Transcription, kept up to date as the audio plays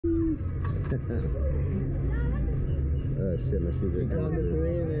Oh shit, my shoes are Count to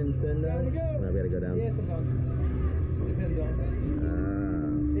 3 and then send us. No, we gotta go down. Yeah, sometimes. Depends on.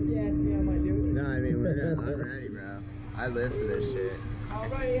 If you ask me, I might do it. No, I mean, I'm ready, bro. I live for this shit.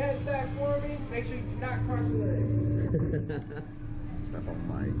 Alright, head back for me. Make sure you do not cross your legs. Oh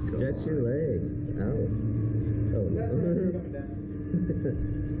my god. Stretch your legs. Oh. Oh, That's no. where you're coming down.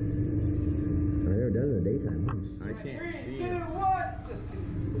 I've never done it in the daytime. I can't 3, see 2, it. 1. Just kidding.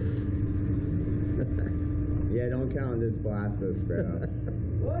 Yeah, don't count this blasphemous, bro.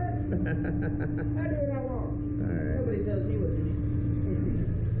 What? I do it not wrong. Alright. Nobody tells me what to do.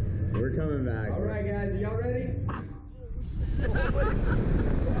 We're coming back. Alright, guys, are y'all ready?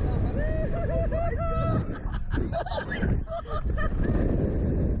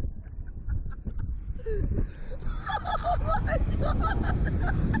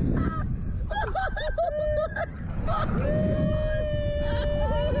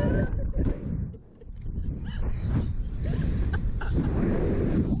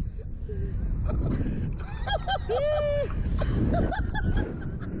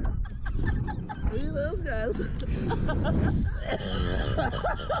 Look at those guys.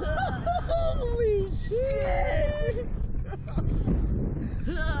 Holy shit!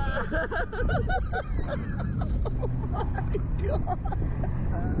 Oh my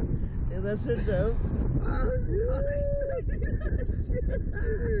god! Is that shit dope? I was not expecting that shit.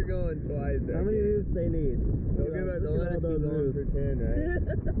 We were going twice. How many moves they need? Don't give us the one that's going for 10, right?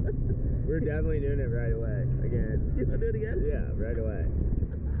 We're definitely doing it right away. Again. You wanna do it again? Yeah, right away.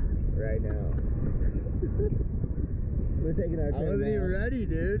 Right now. We're taking our I turn wasn't now. even ready,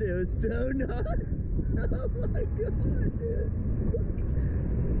 dude. It was so nuts. Oh my god, dude.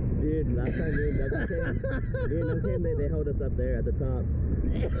 Dude, last time me and Doug came, they held us up there at the top.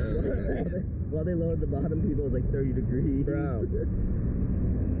 While they lowered the bottom, people, it was like 30 degrees. Bro.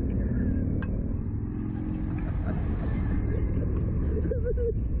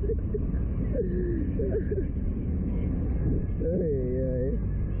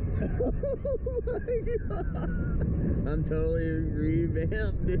 Oh my god. I'm totally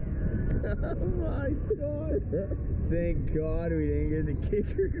revamped, dude. Oh my god. Thank God we didn't get the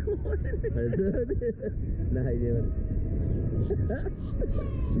kicker corner. Nah, you doing it.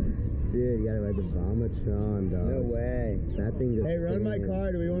 Dude, you gotta ride the Vomatron, dog. No way. That thing just Hey, run my spins.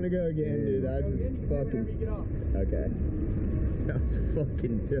 car. Do we want to go again, dude? That's Go again, you can fucking. get off. Okay. That was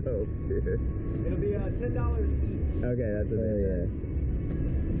fucking dope, dude. It'll be $10 each. Okay, that's what they said.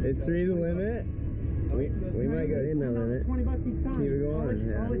 Is 3 the limit? We might go in the limit. $20 each time. Keep it going.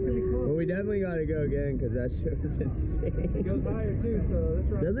 Yeah. All till we close. Well, we definitely got to go again because that shit was insane. It goes higher too, so this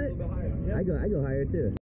round Does is a it? little bit higher. Yeah. I go higher too.